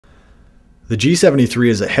The G73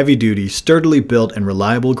 is a heavy-duty, sturdily built and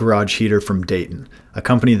reliable garage heater from Dayton, a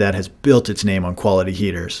company that has built its name on quality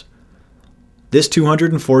heaters. This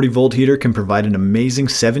 240-volt heater can provide an amazing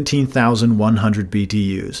 17,100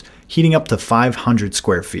 BTUs, heating up to 500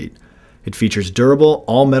 square feet. It features durable,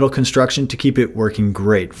 all-metal construction to keep it working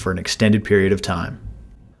great for an extended period of time.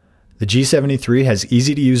 The G73 has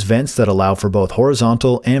easy-to-use vents that allow for both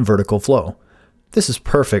horizontal and vertical flow. This is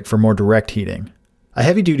perfect for more direct heating. A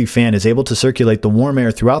heavy-duty fan is able to circulate the warm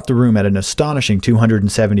air throughout the room at an astonishing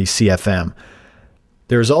 270 CFM.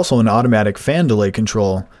 There is also an automatic fan delay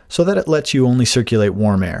control so that it lets you only circulate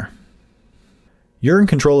warm air. You're in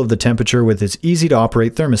control of the temperature with its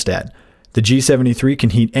easy-to-operate thermostat. The G73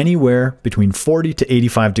 can heat anywhere between 40 to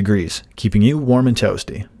 85 degrees, keeping you warm and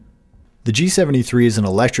toasty. The G73 is an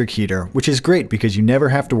electric heater, which is great because you never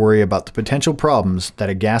have to worry about the potential problems that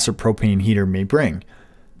a gas or propane heater may bring.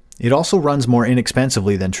 It also runs more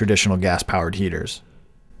inexpensively than traditional gas-powered heaters.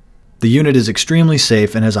 The unit is extremely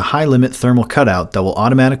safe and has a high-limit thermal cutout that will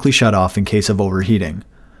automatically shut off in case of overheating.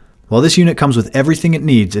 While this unit comes with everything it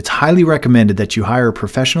needs, it's highly recommended that you hire a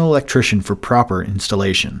professional electrician for proper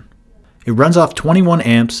installation. It runs off 21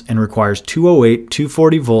 amps and requires 208,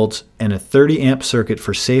 240 volts, and a 30 amp circuit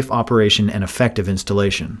for safe operation and effective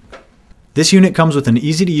installation. This unit comes with an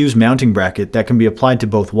easy-to-use mounting bracket that can be applied to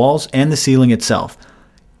both walls and the ceiling itself.